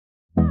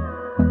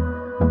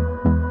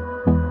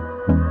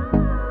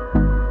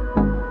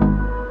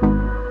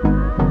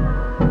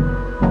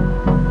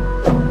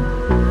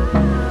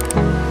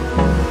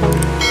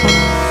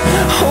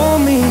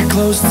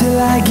close till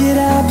I get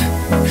up.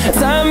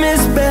 Time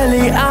is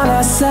barely on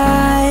our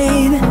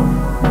side.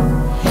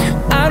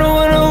 I don't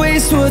wanna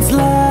waste what's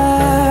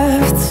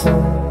left.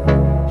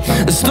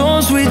 The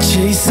storms we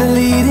chase are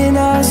leading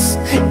us,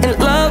 and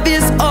love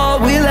is all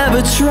we'll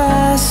ever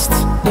trust.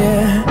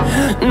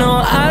 Yeah, no,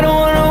 I don't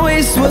wanna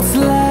waste what's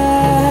left.